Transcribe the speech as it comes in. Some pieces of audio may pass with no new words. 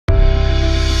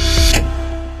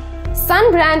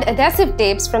Sun brand adhesive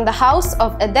tapes from the house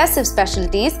of Adhesive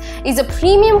Specialities is a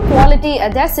premium quality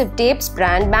adhesive tapes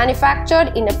brand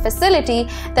manufactured in a facility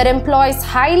that employs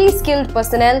highly skilled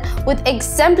personnel with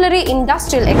exemplary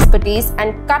industrial expertise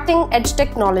and cutting-edge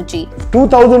technology.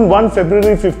 2001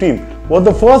 February 15 was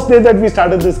the first day that we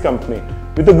started this company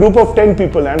with a group of 10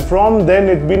 people, and from then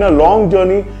it's been a long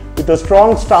journey with a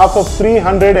strong staff of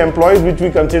 300 employees which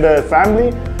we consider a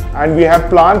family. And we have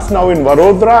plants now in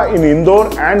Vadodara, in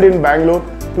Indore and in Bangalore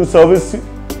to service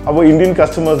our Indian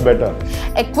customers better.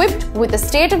 Equipped with a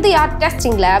state-of-the-art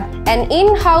testing lab, an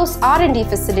in-house R&D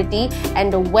facility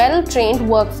and a well-trained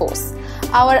workforce.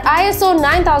 Our ISO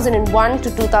 9001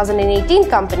 to 2018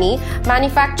 company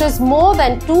manufactures more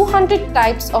than 200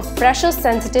 types of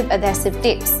pressure-sensitive adhesive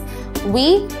tapes.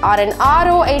 We are an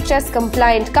ROHS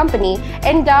compliant company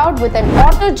endowed with an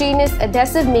autogenous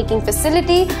adhesive making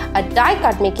facility, a die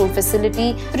cut making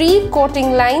facility, 3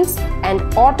 coating lines and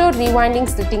auto rewinding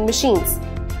slitting machines.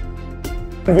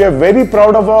 We are very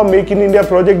proud of our Make in India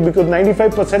project because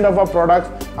 95% of our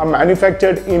products are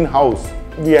manufactured in-house.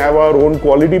 We have our own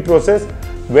quality process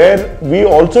where we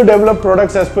also develop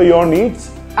products as per your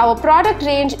needs. Our product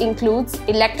range includes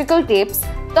electrical tapes,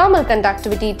 thermal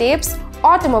conductivity tapes,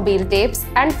 automobile tapes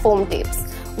and foam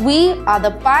tapes. We are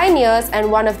the pioneers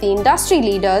and one of the industry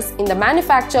leaders in the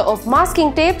manufacture of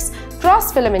masking tapes,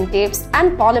 cross-filament tapes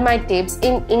and polyamide tapes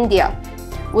in India.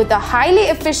 With a highly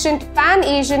efficient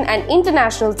pan-Asian and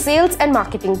international sales and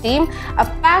marketing team, a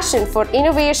passion for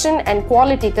innovation and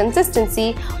quality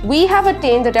consistency, we have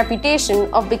attained the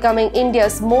reputation of becoming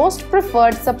India's most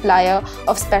preferred supplier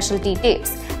of specialty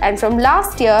tapes, and from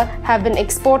last year have been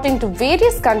exporting to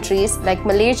various countries like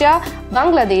Malaysia,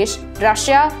 Bangladesh,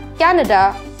 Russia,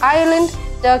 Canada, Ireland,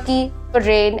 Turkey,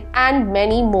 Bahrain and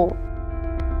many more.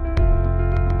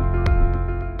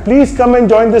 Please come and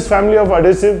join this family of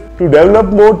adhesive to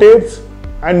develop more tapes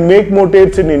and make more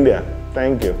tapes in India.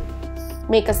 Thank you.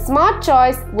 Make a smart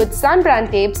choice with Sun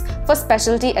brand tapes for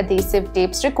specialty adhesive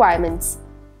tapes requirements.